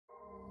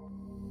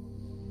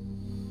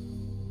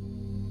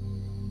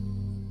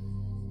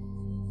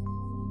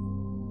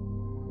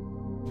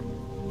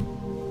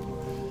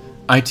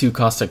i2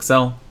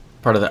 CostXL,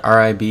 part of the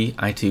RIB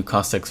i2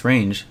 CostX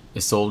range,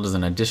 is sold as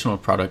an additional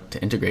product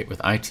to integrate with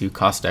i2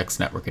 CostX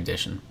Network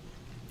Edition.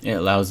 It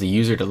allows the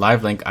user to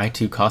live link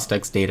i2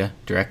 CostX data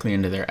directly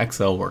into their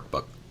Excel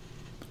workbook.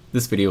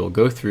 This video will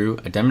go through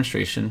a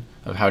demonstration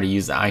of how to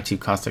use the i2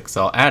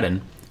 CostXL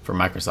add-in for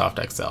Microsoft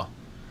Excel.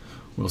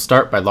 We'll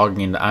start by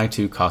logging into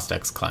i2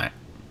 CostX client.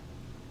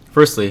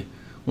 Firstly,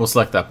 we'll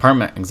select the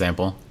apartment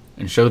example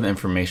and show the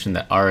information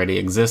that already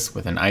exists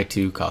within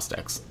i2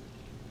 CostX.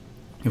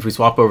 If we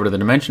swap over to the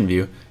dimension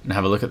view and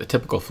have a look at the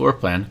typical floor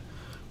plan,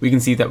 we can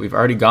see that we've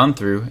already gone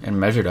through and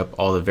measured up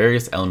all the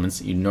various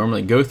elements you'd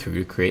normally go through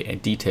to create a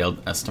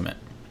detailed estimate.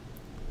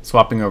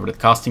 Swapping over to the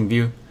costing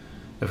view,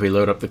 if we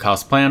load up the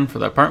cost plan for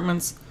the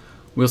apartments,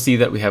 we'll see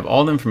that we have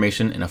all the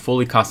information in a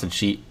fully costed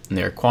sheet and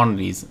their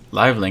quantities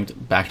live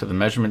linked back to the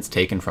measurements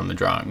taken from the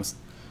drawings.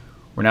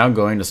 We're now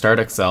going to start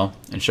Excel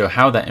and show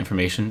how that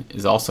information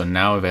is also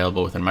now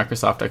available within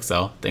Microsoft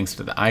Excel thanks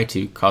to the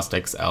i2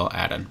 CostXL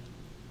add-in.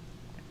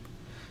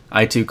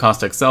 i2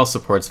 CostXL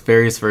supports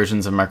various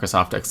versions of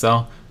Microsoft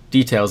Excel,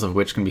 details of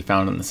which can be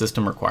found in the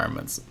system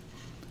requirements.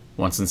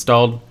 Once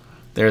installed,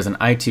 there is an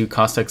i2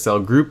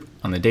 CostXL group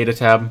on the Data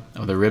tab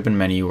of the ribbon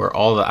menu where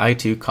all the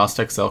i2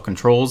 CostXL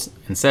controls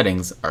and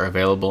settings are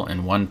available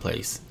in one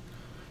place.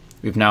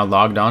 We've now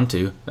logged on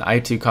to the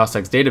i2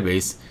 CostX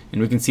database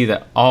and we can see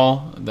that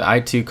all the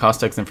i2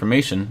 CostX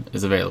information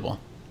is available.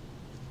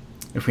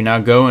 If we now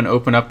go and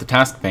open up the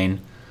task pane,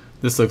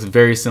 this looks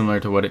very similar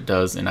to what it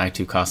does in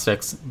i2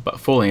 CostX, but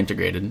fully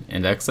integrated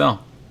into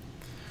Excel.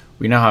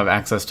 We now have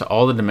access to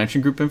all the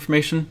dimension group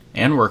information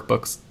and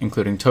workbooks,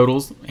 including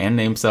totals and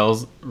name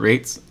cells,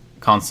 rates,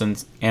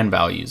 constants, and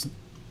values.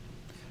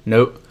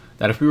 Note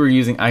that if we were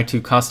using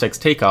i2 CostX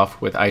takeoff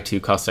with i2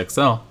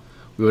 CostXL,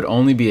 we would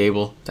only be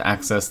able to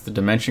access the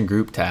dimension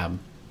group tab.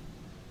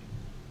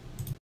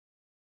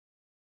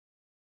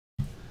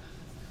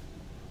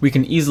 We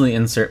can easily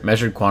insert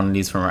measured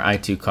quantities from our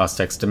i2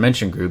 CostX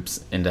dimension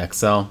groups into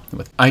Excel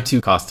with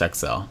i2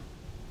 CostXL.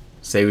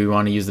 Say we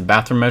want to use the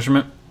bathroom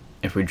measurement.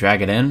 If we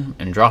drag it in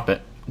and drop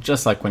it,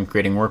 just like when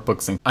creating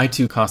workbooks in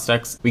i2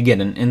 CostX, we get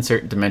an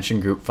insert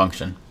dimension group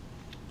function.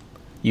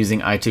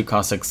 Using i2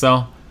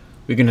 CostXL,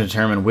 we can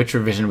determine which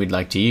revision we'd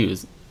like to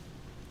use.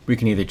 We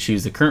can either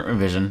choose the current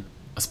revision,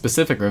 a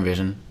specific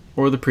revision,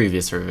 or the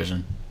previous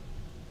revision.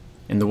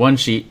 In the one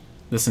sheet,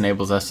 this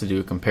enables us to do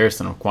a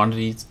comparison of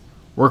quantities,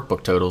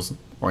 workbook totals,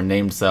 or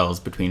named cells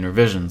between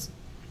revisions.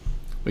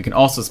 We can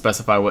also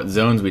specify what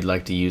zones we'd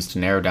like to use to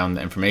narrow down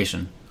the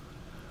information.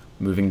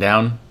 Moving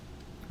down,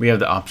 we have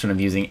the option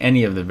of using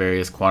any of the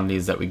various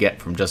quantities that we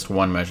get from just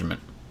one measurement.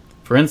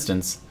 For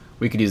instance,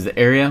 we could use the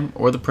area,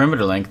 or the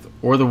perimeter length,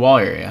 or the wall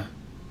area.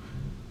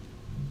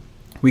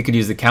 We could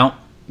use the count,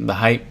 the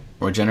height,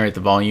 or generate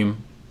the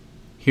volume.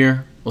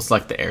 Here, we'll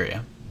select the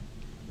area.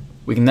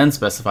 We can then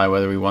specify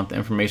whether we want the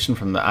information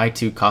from the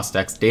i2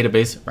 CostX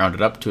database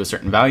rounded up to a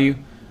certain value,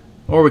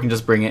 or we can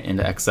just bring it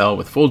into Excel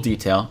with full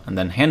detail and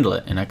then handle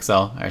it in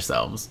Excel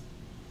ourselves.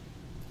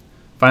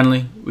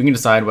 Finally, we can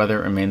decide whether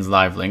it remains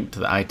live linked to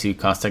the i2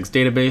 CostX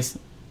database,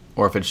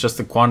 or if it's just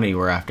the quantity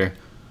we're after.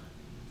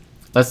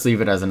 Let's leave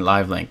it as a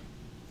live link.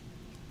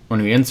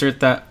 When we insert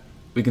that,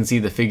 we can see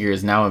the figure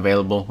is now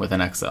available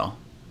within Excel.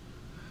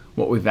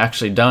 What we've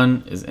actually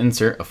done is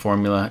insert a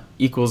formula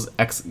equals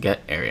x get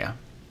area.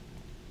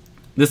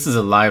 This is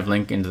a live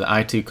link into the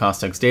i2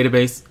 CostX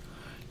database,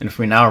 and if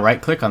we now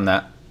right click on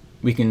that,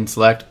 we can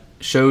select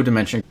Show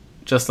Dimension.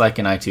 Just like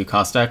in i2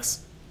 CostX,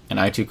 and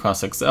i2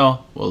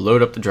 CostXL will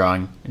load up the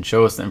drawing and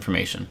show us the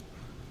information.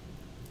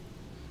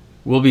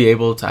 We'll be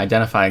able to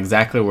identify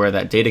exactly where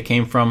that data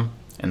came from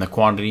and the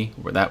quantity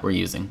that we're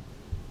using.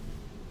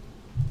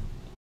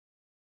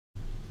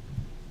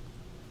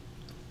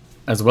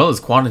 As well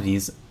as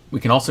quantities, we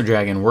can also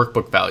drag in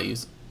workbook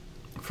values.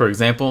 For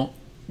example,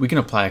 we can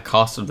apply a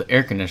cost of the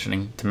air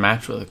conditioning to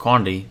match with the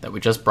quantity that we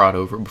just brought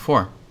over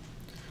before.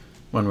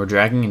 When we're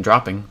dragging and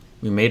dropping,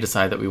 we may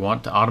decide that we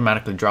want to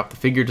automatically drop the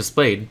figure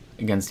displayed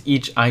against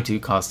each i2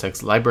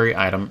 CostX library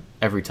item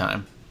every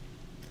time.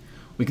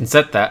 We can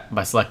set that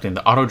by selecting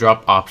the auto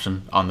drop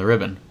option on the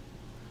ribbon.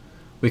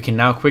 We can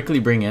now quickly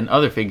bring in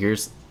other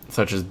figures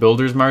such as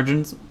builder's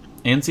margins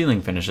and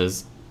ceiling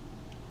finishes,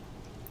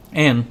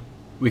 and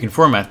we can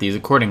format these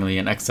accordingly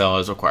in Excel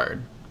as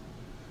required.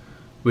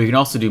 We can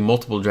also do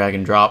multiple drag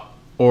and drop,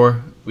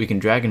 or we can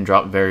drag and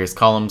drop various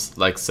columns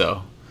like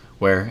so,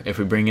 where if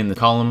we bring in the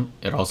column,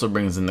 it also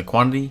brings in the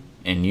quantity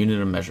and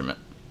unit of measurement.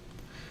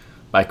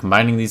 By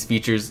combining these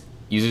features,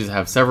 users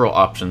have several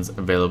options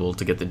available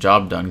to get the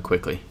job done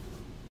quickly.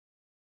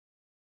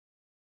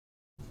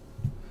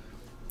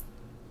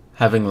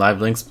 Having live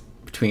links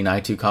between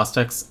i2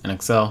 CostX and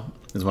Excel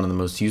is one of the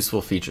most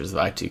useful features of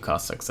i2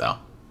 CostXL.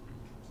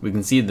 We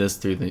can see this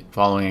through the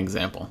following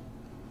example.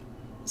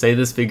 Say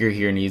this figure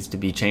here needs to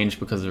be changed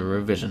because of a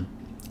revision.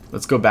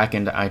 Let's go back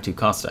into i2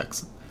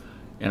 CostX.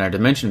 In our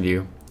dimension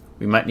view,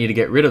 we might need to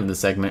get rid of the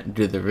segment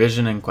due to the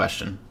revision in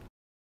question.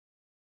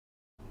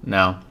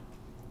 Now,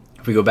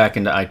 if we go back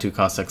into i2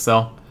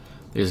 CostXL,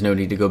 there's no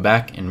need to go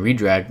back and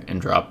redrag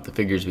and drop the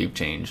figures we've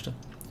changed.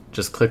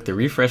 just click the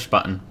refresh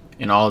button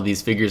and all of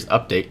these figures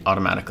update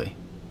automatically.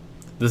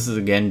 This is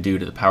again due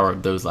to the power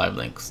of those live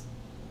links.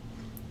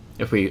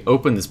 If we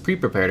open this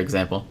pre-prepared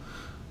example,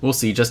 we'll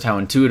see just how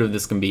intuitive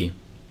this can be.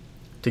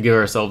 To give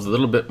ourselves a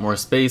little bit more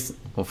space,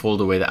 we'll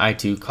fold away the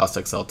i2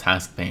 CostXL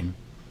task pane.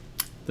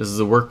 This is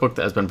a workbook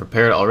that has been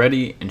prepared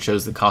already and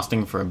shows the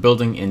costing for a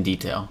building in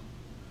detail.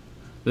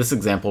 This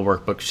example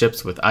workbook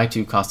ships with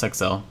i2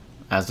 CostXL,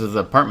 as does the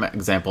apartment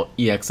example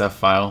EXF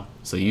file,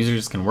 so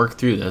users can work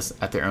through this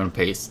at their own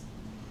pace.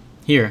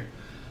 Here,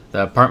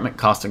 the apartment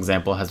cost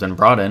example has been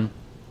brought in,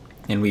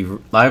 and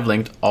we've live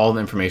linked all the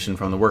information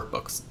from the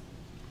workbooks.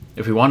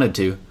 If we wanted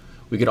to,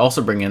 we could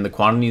also bring in the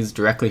quantities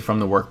directly from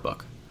the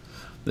workbook.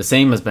 The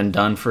same has been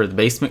done for the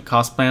basement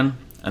cost plan,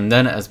 and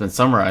then it has been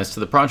summarized to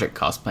the project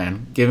cost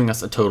plan, giving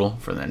us a total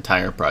for the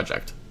entire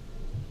project.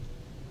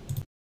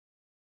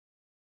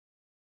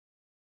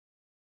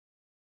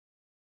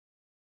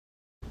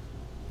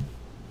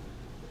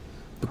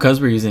 Because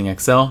we're using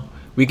Excel,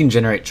 we can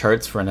generate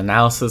charts for an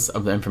analysis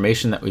of the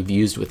information that we've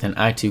used within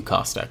i2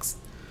 CostX.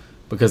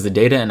 Because the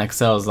data in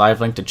Excel is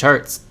live linked to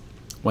charts,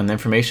 when the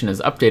information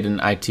is updated in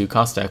i2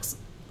 CostX,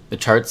 the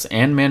charts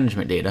and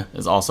management data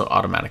is also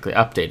automatically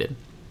updated.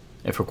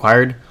 If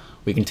required,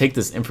 we can take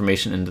this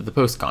information into the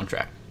post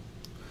contract.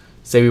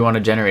 Say we want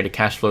to generate a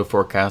cash flow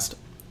forecast,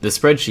 the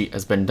spreadsheet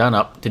has been done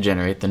up to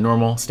generate the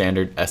normal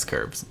standard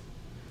S-curves.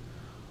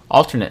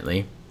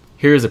 Alternately,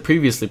 here is a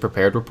previously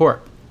prepared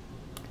report.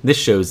 This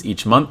shows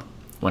each month,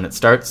 when it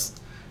starts,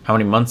 how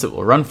many months it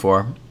will run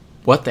for,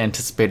 what the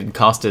anticipated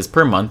cost is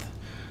per month,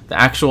 the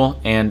actual,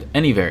 and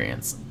any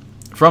variance.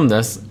 From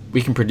this,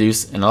 we can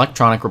produce an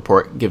electronic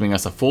report giving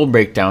us a full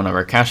breakdown of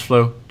our cash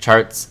flow,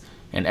 charts,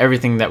 and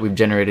everything that we've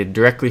generated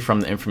directly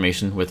from the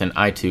information within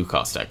i2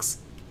 CostX.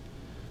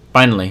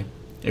 Finally,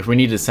 if we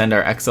need to send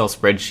our Excel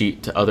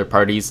spreadsheet to other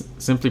parties,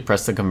 simply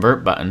press the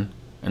Convert button,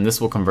 and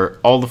this will convert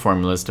all the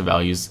formulas to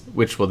values,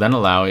 which will then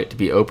allow it to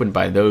be opened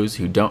by those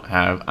who don't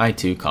have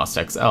i2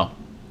 CostXL.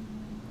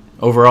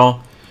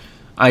 Overall,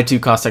 i2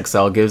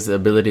 CostXL gives the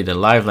ability to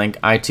live link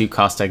i2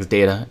 CostX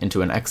data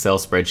into an Excel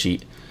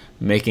spreadsheet,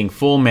 making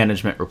full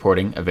management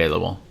reporting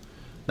available.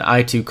 The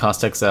i2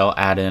 CostXL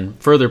add-in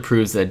further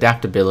proves the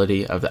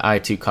adaptability of the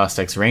i2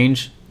 CostX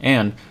range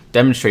and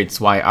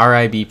demonstrates why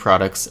RIB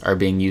products are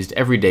being used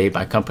every day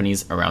by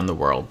companies around the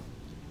world.